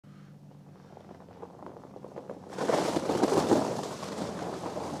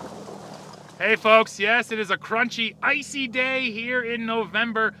Hey folks, yes, it is a crunchy, icy day here in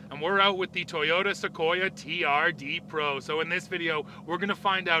November, and we're out with the Toyota Sequoia TRD PRO. So in this video, we're gonna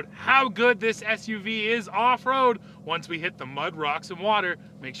find out how good this SUV is off-road once we hit the mud, rocks, and water.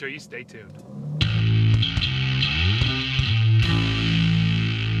 Make sure you stay tuned.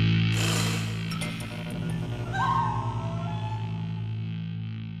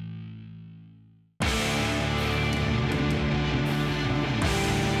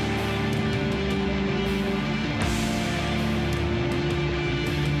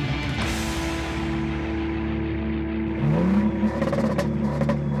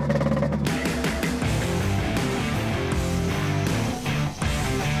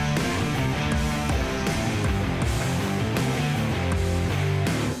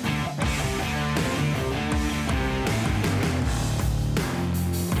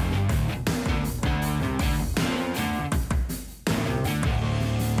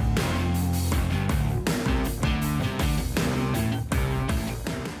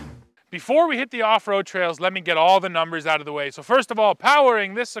 Before we hit the off-road trails, let me get all the numbers out of the way. So first of all,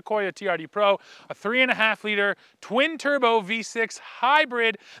 powering this Sequoia TRD PRO, a 3.5-liter twin-turbo V6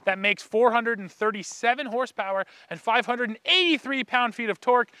 hybrid that makes 437 horsepower and 583 pound-feet of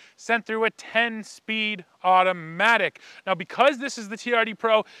torque, sent through a 10-speed automatic. Now, because this is the TRD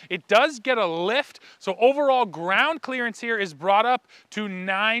PRO, it does get a lift, so overall ground clearance here is brought up to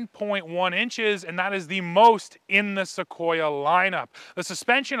 9.1 inches, and that is the most in the Sequoia lineup. The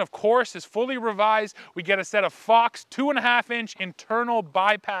suspension, of course, is fully revised. We get a set of Fox 2.5-inch internal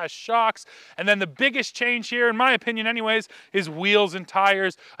bypass shocks, and then the biggest change here, in my opinion anyways, is wheels and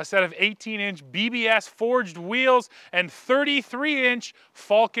tires. A set of 18-inch BBS forged wheels and 33-inch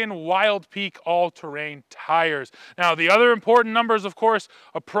Falcon Wild Peak all-terrain tires. Now, the other important numbers, of course,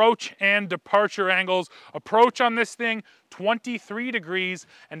 approach and departure angles. Approach on this thing, 23 degrees,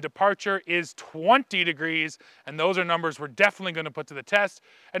 and departure is 20 degrees, and those are numbers we're definitely going to put to the test.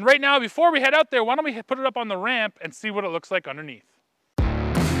 And right now, before we head out there, why don't we put it up on the ramp and see what it looks like underneath.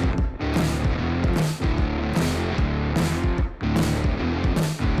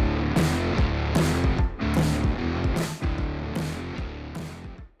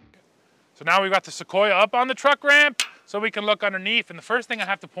 So now we've got the Sequoia up on the truck ramp so we can look underneath. And the first thing I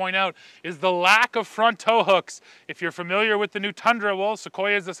have to point out is the lack of front tow hooks. If you're familiar with the new Tundra, well,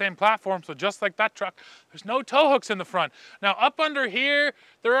 Sequoia is the same platform, so just like that truck, there's no tow hooks in the front. Now up under here,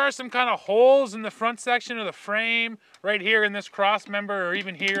 there are some kind of holes in the front section of the frame, right here in this cross member, or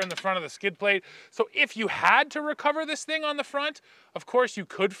even here in the front of the skid plate. So if you had to recover this thing on the front, of course you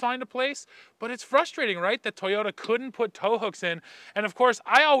could find a place, but it's frustrating, right, that Toyota couldn't put tow hooks in. And of course,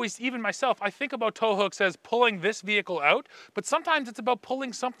 I always, even myself, I think about tow hooks as pulling this vehicle out, but sometimes it's about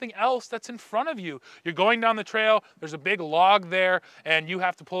pulling something else that's in front of you. You're going down the trail, there's a big log there, and you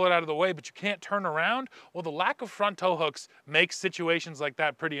have to pull it out of the way, but you can't turn around. Well, the lack of front tow hooks makes situations like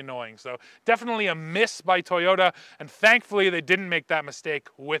that pretty annoying. So definitely a miss by Toyota, and thankfully they didn't make that mistake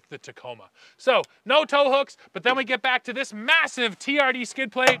with the Tacoma. So no tow hooks, but then we get back to this massive TRD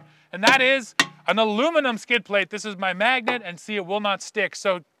skid plate, and that is an aluminum skid plate. This is my magnet, and see, it will not stick.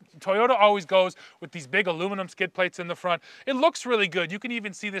 So Toyota always goes with these big aluminum skid plates in the front. It looks really good. You can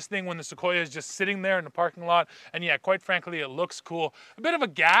even see this thing when the Sequoia is just sitting there in the parking lot. And yeah, quite frankly, it looks cool. A bit of a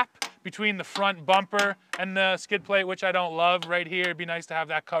gap between the front bumper and the skid plate, which I don't love right here. It'd be nice to have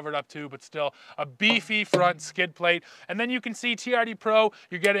that covered up too, but still a beefy front skid plate. And then you can see TRD PRO,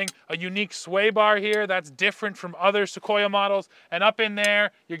 you're getting a unique sway bar here that's different from other Sequoia models. And up in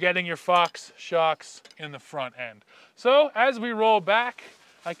there, you're getting your Fox shocks in the front end. So as we roll back,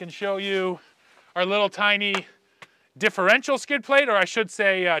 I can show you our little tiny differential skid plate, or I should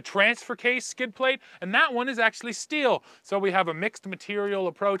say transfer case skid plate, and that one is actually steel. So we have a mixed material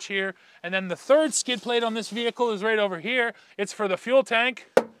approach here. And then the third skid plate on this vehicle is right over here. It's for the fuel tank.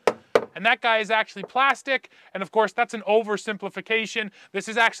 And that guy is actually plastic, and of course that's an oversimplification. This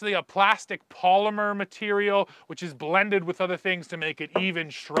is actually a plastic polymer material which is blended with other things to make it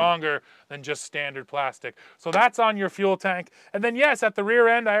even stronger than just standard plastic. So that's on your fuel tank. And then yes, at the rear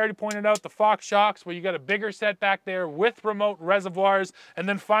end, I already pointed out the Fox shocks, where you got a bigger set back there with remote reservoirs. And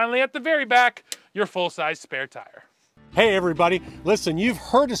then finally at the very back, your full-size spare tire. Hey everybody, listen, you've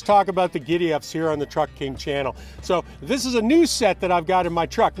heard us talk about the giddy-ups here on the Truck King channel. So this is a new set that I've got in my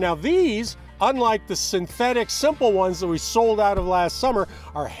truck. Now these, unlike the synthetic simple ones that we sold out of last summer,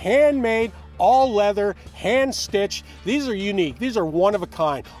 are handmade, all leather, hand stitched. These are unique, these are one of a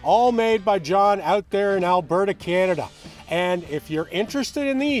kind, all made by John out there in Alberta, Canada. And if you're interested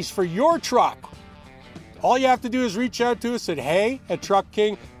in these for your truck, all you have to do is reach out to us at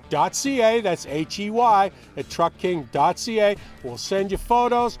hey@truckking.com. truckking.ca. That's H-E-Y at truckking.ca. We'll send you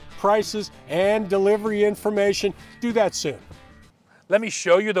photos, prices, and delivery information. Do that soon. Let me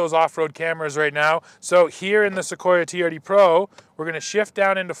show you those off-road cameras right now. So here in the Sequoia TRD Pro, we're going to shift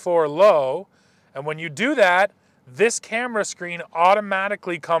down into 4 low. And when you do that, this camera screen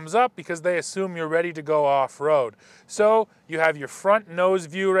automatically comes up because they assume you're ready to go off-road. So you have your front nose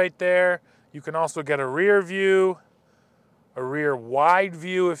view right there. You can also get a rear view, a rear wide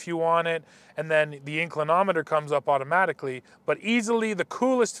view if you want it, and then the inclinometer comes up automatically. But easily the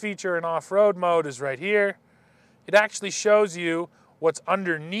coolest feature in off-road mode is right here. It actually shows you what's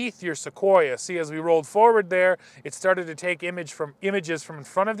underneath your Sequoia. See, as we rolled forward there, it started to take images from in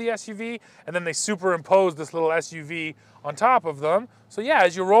front of the SUV, and then they superimposed this little SUV on top of them. So yeah,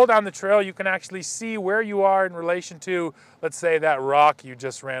 as you roll down the trail, you can actually see where you are in relation to, let's say, that rock you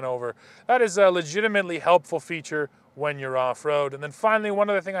just ran over. That is a legitimately helpful feature when you're off-road. And then finally, one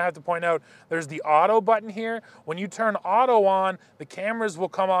other thing I have to point out, there's the auto button here. When you turn auto on, the cameras will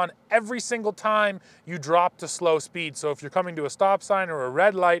come on every single time you drop to slow speed. So if you're coming to a stop sign or a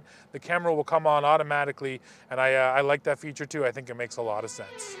red light, the camera will come on automatically. And I like that feature too. I think it makes a lot of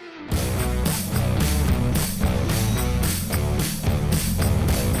sense.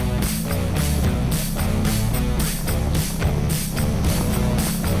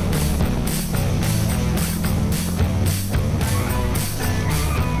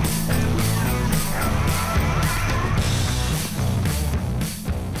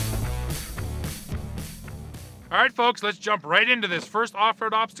 All right, folks, let's jump right into this. First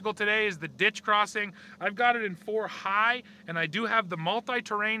off-road obstacle today is the ditch crossing. I've got it in 4 high, and I do have the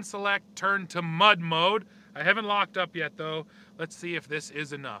multi-terrain select turned to mud mode. I haven't locked up yet, though. Let's see if this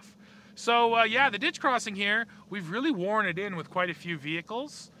is enough. So, yeah, the ditch crossing here, we've really worn it in with quite a few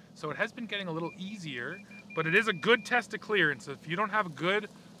vehicles, so it has been getting a little easier, but it is a good test of clearance. If you don't have a good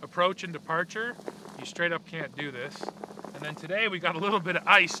approach and departure, you straight up can't do this. And then today we got a little bit of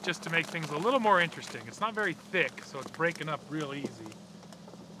ice just to make things a little more interesting. It's not very thick, so it's breaking up real easy.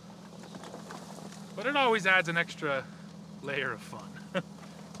 But it always adds an extra layer of fun.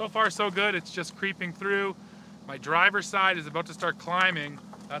 So far so good, it's just creeping through. My driver's side is about to start climbing.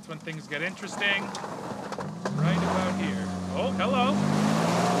 That's when things get interesting. Right about here. Oh, hello.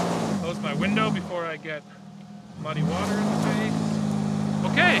 Close my window before I get muddy water in the face.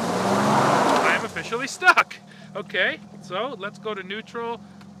 Okay, I am officially stuck. Okay, so let's go to neutral.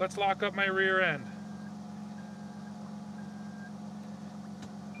 Let's lock up my rear end.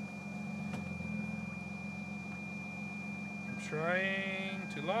 I'm trying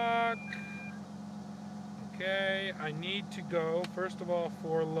to lock. Okay, I need to go, first of all,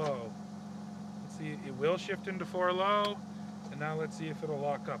 4 low. Let's see, it will shift into 4 low. And now let's see if it'll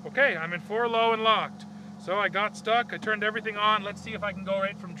lock up. Okay, I'm in 4 low and locked. So I got stuck, I turned everything on. Let's see if I can go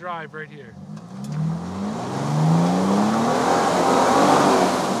right from drive right here.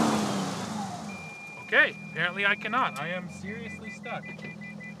 Okay, apparently I cannot. I am seriously stuck.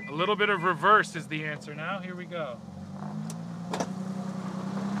 A little bit of reverse is the answer now. Here we go.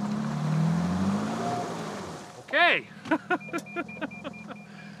 Okay.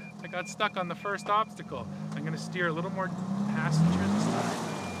 I got stuck on the first obstacle. I'm going to steer a little more passenger this time.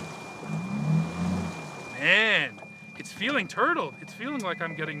 Man, it's feeling turtled. It's feeling like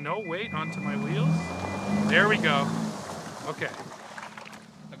I'm getting no weight onto my wheels. There we go. Okay.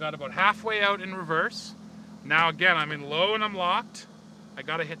 I got about halfway out in reverse. Now again, I'm in low and I'm locked. I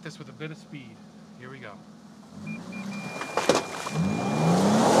gotta hit this with a bit of speed. Here we go.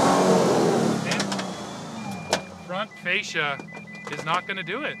 And front fascia is not gonna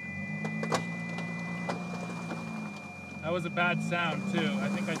do it. That was a bad sound too. I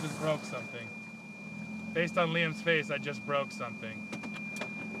think I just broke something. Based on Liam's face, I just broke something.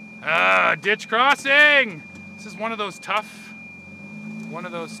 Ah, ditch crossing! This is one of those tough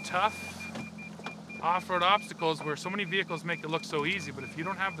off-road obstacles where so many vehicles make it look so easy, but if you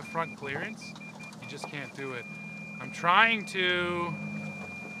don't have the front clearance, you just can't do it. I'm trying to...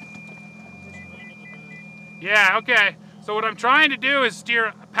 Yeah, okay. So what I'm trying to do is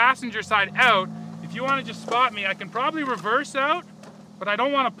steer passenger side out. If you want to just spot me, I can probably reverse out, but I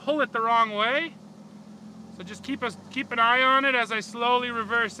don't want to pull it the wrong way. So just keep an eye on it as I slowly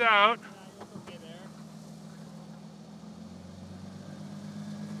reverse out.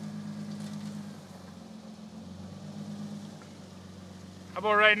 How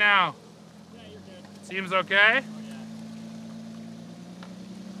about right now? Yeah, you're good. Seems okay? Oh, yeah.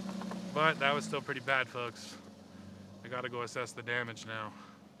 But that was still pretty bad, folks. I gotta go assess the damage now.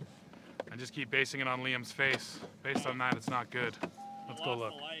 I just keep basing it on Liam's face. Based on that, it's not good. Let's go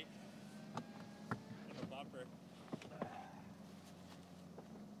look. The light. In the bumper.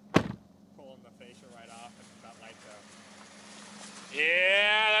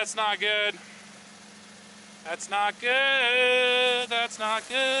 Yeah, that's not good. That's not good. That's not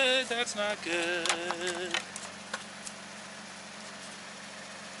good. That's not good.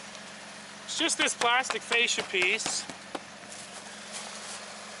 It's just this plastic fascia piece.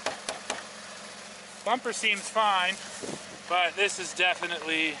 Bumper seems fine, but this is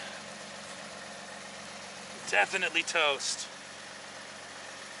definitely toast.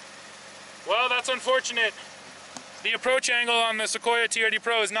 Well, that's unfortunate. The approach angle on the Sequoia TRD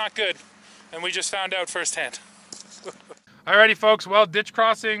PRO is not good, and we just found out firsthand. Alrighty folks, well, ditch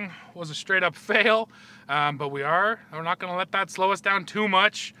crossing was a straight up fail, but we're not gonna let that slow us down too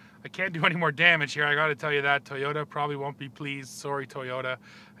much. I can't do any more damage here, I gotta tell you that. Toyota probably won't be pleased. Sorry, Toyota.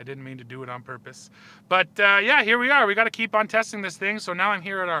 I didn't mean to do it on purpose. But yeah, here we are. We gotta keep on testing this thing. So now I'm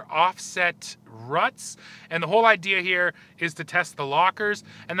here at our offset ruts. And the whole idea here is to test the lockers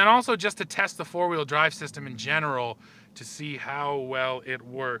and then also just to test the four-wheel drive system in general to see how well it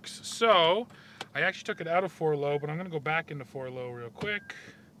works. So I actually took it out of 4-low, but I'm gonna go back into 4-low real quick.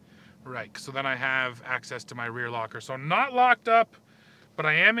 Right, so then I have access to my rear locker. So I'm not locked up, but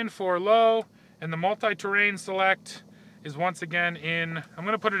I am in 4-low, and the multi-terrain select is once again in, I'm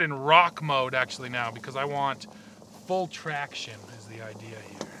gonna put it in rock mode actually now because I want full traction is the idea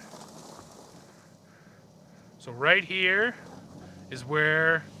here. So right here is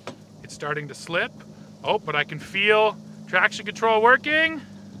where it's starting to slip. Oh, but I can feel traction control working.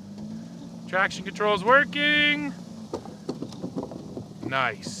 Traction control is working.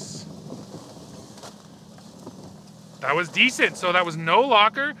 Nice. That was decent. So that was no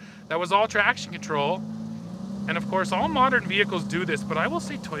locker. That was all traction control. And of course, all modern vehicles do this, but I will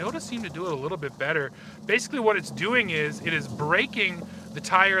say Toyota seem to do it a little bit better. Basically what it's doing is it is braking the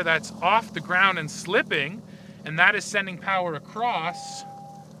tire that's off the ground and slipping, and that is sending power across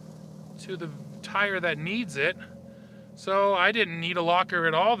to the tire that needs it. So I didn't need a locker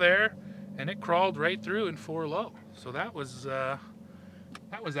at all there, and it crawled right through in 4-low. So that was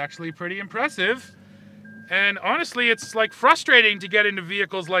actually pretty impressive. And honestly, it's like frustrating to get into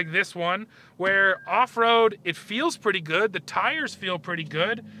vehicles like this one where off-road, it feels pretty good, the tires feel pretty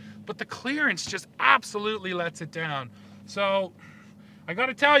good, but the clearance just absolutely lets it down. So I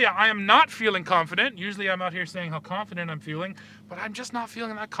gotta tell you, I am not feeling confident. Usually I'm out here saying how confident I'm feeling, but I'm just not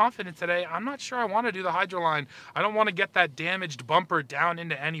feeling that confident today. I'm not sure I want to do the Hydroline. I don't want to get that damaged bumper down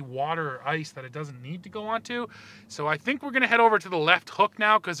into any water or ice that it doesn't need to go onto. So I think we're gonna head over to the left hook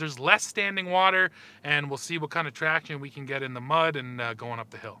now because there's less standing water, and we'll see what kind of traction we can get in the mud and going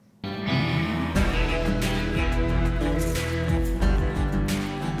up the hill.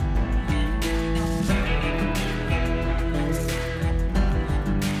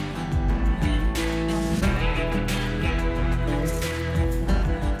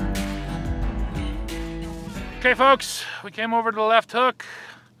 Okay folks, we came over to the left hook,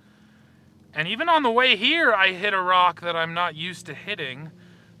 and even on the way here I hit a rock that I'm not used to hitting.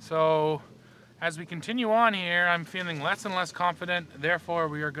 So as we continue on here, I'm feeling less and less confident. Therefore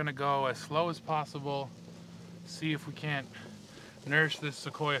we are going to go as slow as possible, see if we can't nurse this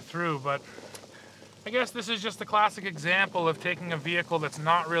Sequoia through. But I guess this is just a classic example of taking a vehicle that's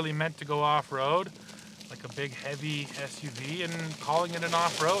not really meant to go off-road, like a big heavy SUV, and calling it an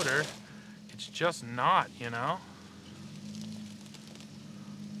off-roader. It's just not, you know?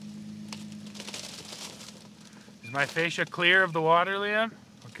 Is my fascia clear of the water, Liam?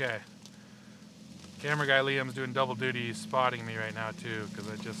 Okay. Camera guy Liam's doing double duty. He's spotting me right now too, because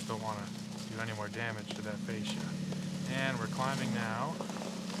I just don't want to do any more damage to that fascia. And we're climbing now.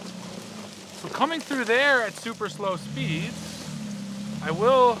 So coming through there at super slow speeds, I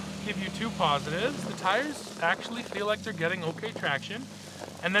will give you two positives. The tires actually feel like they're getting okay traction.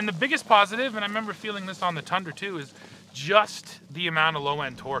 And then the biggest positive, and I remember feeling this on the Tundra too, is just the amount of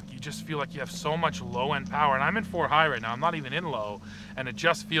low-end torque. You just feel like you have so much low-end power. And I'm in 4 high right now. I'm not even in low. And it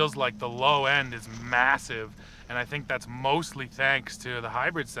just feels like the low end is massive. And I think that's mostly thanks to the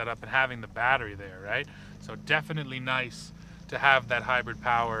hybrid setup and having the battery there, right? So definitely nice to have that hybrid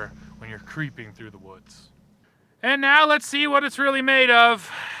power when you're creeping through the woods. And now let's see what it's really made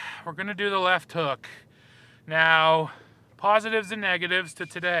of. We're gonna do the left hook. Now, positives and negatives to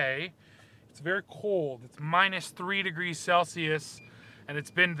today. It's very cold. It's -3 degrees Celsius, and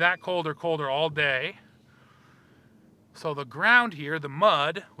it's been that cold or colder all day. So the ground here, the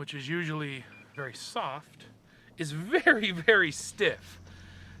mud, which is usually very soft, is very, very stiff.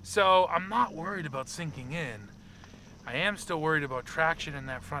 So I'm not worried about sinking in. I am still worried about traction in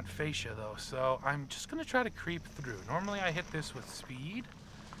that front fascia though, so I'm just gonna try to creep through. Normally I hit this with speed.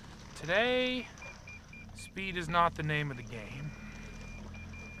 Today, speed is not the name of the game.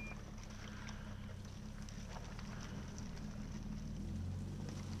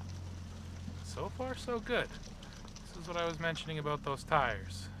 so far so good. This is what I was mentioning about those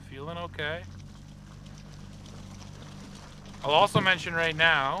tires. Feeling okay. I'll also mention right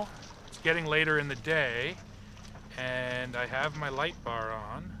now, it's getting later in the day, and I have my light bar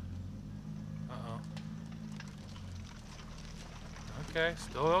on. Uh-oh. Okay,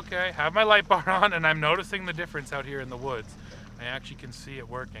 still okay. Have my light bar on, and I'm noticing the difference out here in the woods. I actually can see it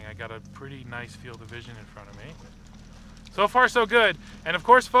working. I got a pretty nice field of vision in front of me. So far, so good. And of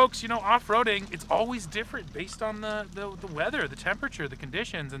course, folks, you know, off-roading, it's always different based on the weather, the temperature, the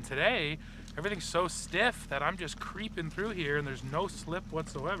conditions. And today, everything's so stiff that I'm just creeping through here and there's no slip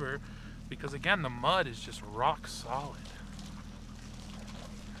whatsoever because, again, the mud is just rock solid.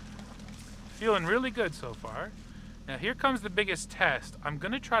 Feeling really good so far. Now, here comes the biggest test. I'm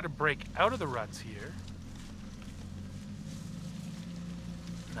going to try to break out of the ruts here.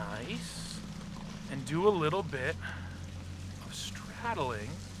 Nice. And do a little bit straddling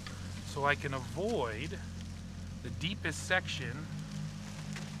so I can avoid the deepest section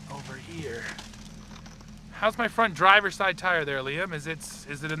over here. How's my front driver's side tire there, Liam? Is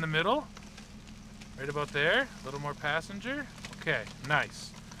it in the middle? Right about there? A little more passenger? Okay,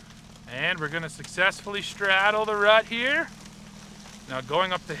 nice. And we're gonna successfully straddle the rut here. Now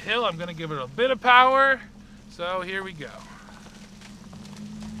going up the hill, I'm gonna give it a bit of power. So here we go.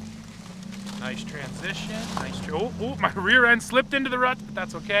 Nice transition, oh, my rear end slipped into the rut, but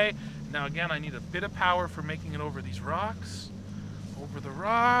that's okay. Now again, I need a bit of power for making it over these rocks. Over the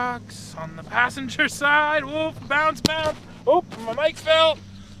rocks, on the passenger side, whoop, bounce, bounce. Oh, my mic fell.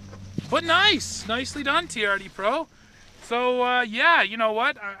 But nice, nicely done, TRD Pro. So yeah, you know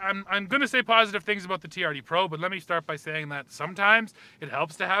what? I'm gonna say positive things about the TRD Pro, but let me start by saying that sometimes it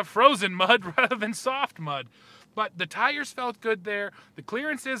helps to have frozen mud rather than soft mud. But the tires felt good there. The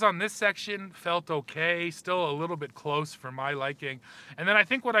clearances on this section felt okay, still a little bit close for my liking. And then I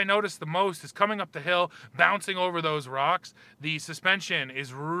think what I noticed the most is coming up the hill, bouncing over those rocks, the suspension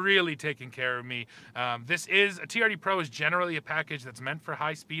is really taking care of me. A TRD Pro is generally a package that's meant for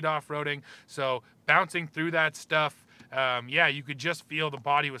high-speed off-roading, so bouncing through that stuff, yeah, you could just feel the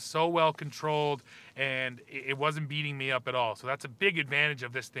body was so well controlled and it wasn't beating me up at all. So that's a big advantage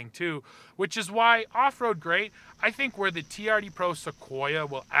of this thing too, which is why off-road great. I think where the TRD Pro Sequoia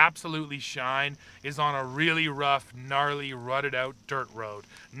will absolutely shine is on a really rough, gnarly, rutted out dirt road.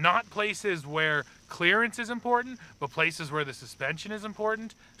 Not places where clearance is important, but places where the suspension is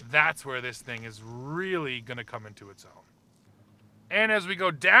important. That's where this thing is really gonna come into its own. And as we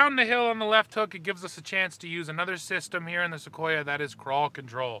go down the hill on the left hook, it gives us a chance to use another system here in the Sequoia, that is crawl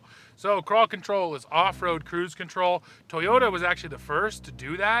control. So crawl control is off-road cruise control. Toyota was actually the first to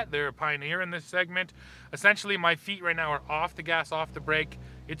do that. They're a pioneer in this segment. Essentially, my feet right now are off the gas, off the brake.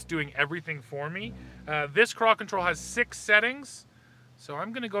 It's doing everything for me. This crawl control has 6 settings. So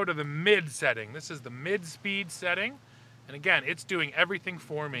I'm gonna go to the mid setting. This is the mid speed setting. And again, it's doing everything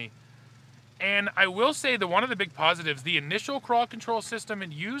for me. And I will say that one of the big positives, the initial crawl control system,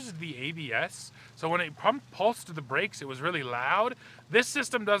 it used the ABS. So when it pulsed the brakes, it was really loud. This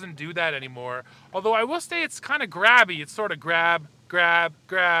system doesn't do that anymore. Although I will say it's kind of grabby. It's sort of grab, grab,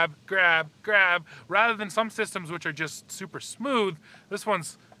 grab, grab, grab. Rather than some systems which are just super smooth, this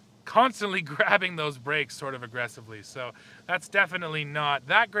one's constantly grabbing those brakes sort of aggressively. So that's definitely not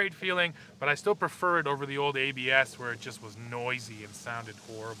that great feeling, but I still prefer it over the old ABS where it just was noisy and sounded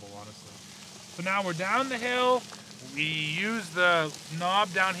horrible, honestly. So now we're down the hill. We use the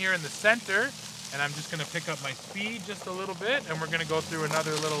knob down here in the center, and I'm just gonna pick up my speed just a little bit, and we're gonna go through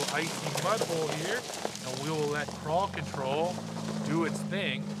another little icy mud hole here, and we will let crawl control do its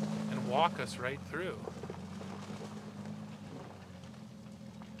thing and walk us right through.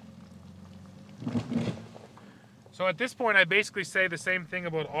 So at this point, I basically say the same thing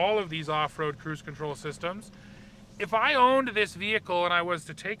about all of these off-road cruise control systems. If I owned this vehicle and I was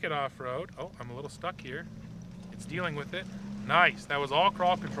to take it off-road, oh, I'm a little stuck here. It's dealing with it. Nice, that was all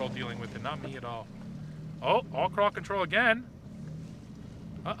crawl control dealing with it, not me at all. Oh, all crawl control again.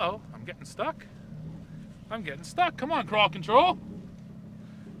 Uh-oh, I'm getting stuck. I'm getting stuck. Come on, crawl control.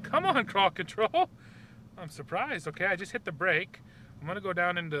 Come on, crawl control. I'm surprised. Okay, I just hit the brake. I'm gonna go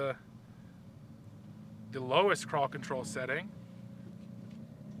down into the lowest crawl control setting.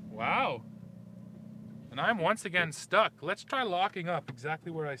 Wow. And I'm once again stuck. Let's try locking up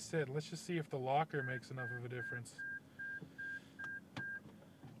exactly where I sit. Let's just see if the locker makes enough of a difference.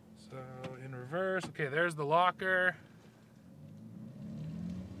 So in reverse, okay, there's the locker.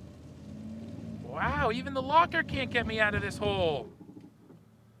 Wow, even the locker can't get me out of this hole.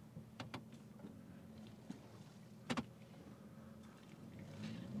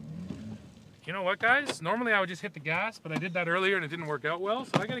 you know what, guys? Normally I would just hit the gas, but I did that earlier and it didn't work out well,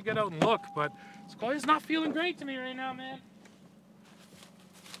 so I gotta get out and look. But Sequoia's not feeling great to me right now, man.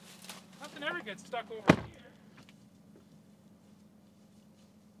 Nothing ever gets stuck over here.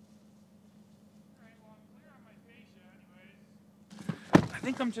 Alright, well, I'm clear on my fascia anyways. I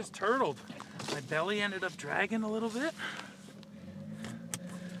think I'm just turtled. My belly ended up dragging a little bit.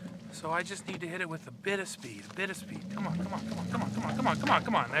 So I just need to hit it with a bit of speed, Come on, come on, come on, come on, come on, come on, come on,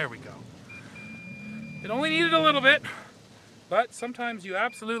 come on. There we go. It only needed a little bit, but sometimes you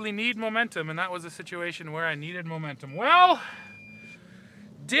absolutely need momentum, and that was a situation where I needed momentum. Well,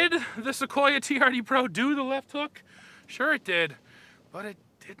 did the Sequoia TRD Pro do the left hook? Sure it did, but it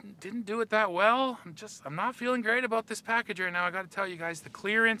didn't do it that well. I'm not feeling great about this package right now. I got to tell you guys, the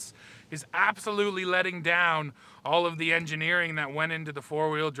clearance is absolutely letting down all of the engineering that went into the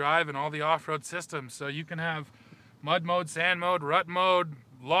four-wheel drive and all the off-road systems. So you can have mud mode, sand mode, rut mode,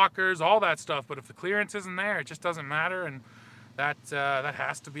 lockers, all that stuff, but if the clearance isn't there, it just doesn't matter, and that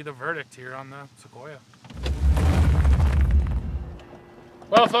has to be the verdict here on the Sequoia.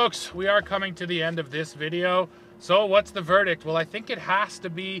 Well, folks, we are coming to the end of this video. So what's the verdict? Well, I think it has to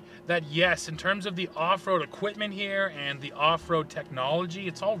be that, yes, in terms of the off-road equipment here and the off-road technology,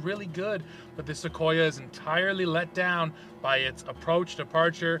 it's all really good, but the Sequoia is entirely let down by its approach,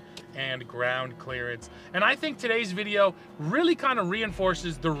 departure, and ground clearance. And I think today's video really kind of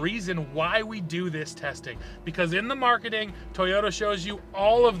reinforces the reason why we do this testing. Because in the marketing, Toyota shows you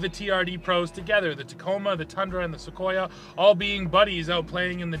all of the TRD Pros together, the Tacoma, the Tundra, and the Sequoia, all being buddies out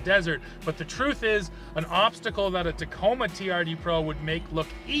playing in the desert. But the truth is, an obstacle that a Tacoma TRD Pro would make look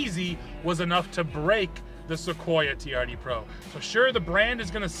easy was enough to break the Sequoia TRD Pro. So sure, the brand is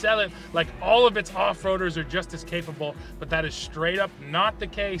going to sell it like all of its off-roaders are just as capable, but that is straight up not the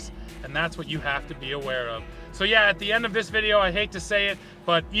case, and that's what you have to be aware of. So yeah, at the end of this video, I hate to say it,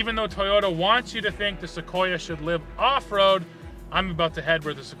 but even though Toyota wants you to think the Sequoia should live off-road, I'm about to head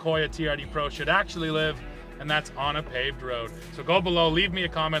where the Sequoia TRD Pro should actually live, and that's on a paved road. So go below, leave me a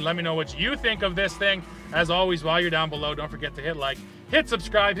comment, let me know what you think of this thing. As always, while you're down below, don't forget to hit like, hit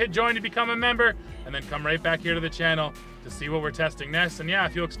subscribe, hit join to become a member, and then come right back here to the channel to see what we're testing next. And yeah,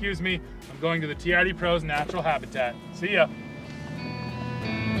 if you'll excuse me, I'm going to the TRD Pro's natural habitat. See ya.